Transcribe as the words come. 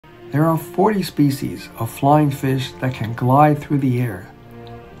There are 40 species of flying fish that can glide through the air.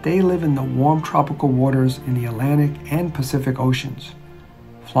 They live in the warm tropical waters in the Atlantic and Pacific Oceans.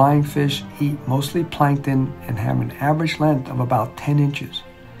 Flying fish eat mostly plankton and have an average length of about 10 inches.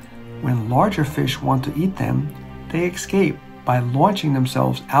 When larger fish want to eat them, they escape by launching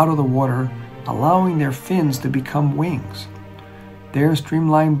themselves out of the water, allowing their fins to become wings. Their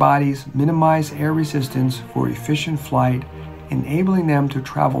streamlined bodies minimize air resistance for efficient flight, enabling them to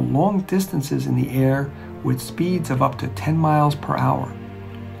travel long distances in the air with speeds of up to 10 miles per hour.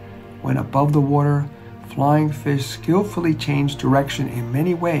 When above the water, flying fish skillfully change direction in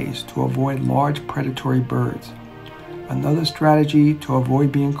many ways to avoid large predatory birds. Another strategy to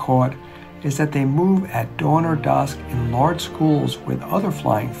avoid being caught is that they move at dawn or dusk in large schools with other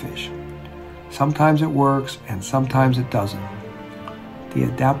flying fish. Sometimes it works and sometimes it doesn't. The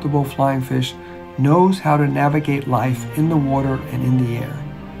adaptable flying fish knows how to navigate life in the water and in the air.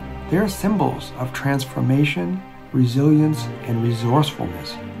 They are symbols of transformation, resilience, and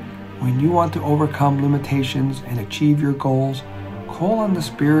resourcefulness. When you want to overcome limitations and achieve your goals, call on the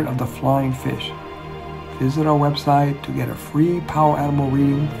spirit of the flying fish. Visit our website to get a free Power Animal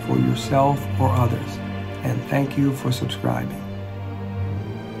reading for yourself or others. And thank you for subscribing.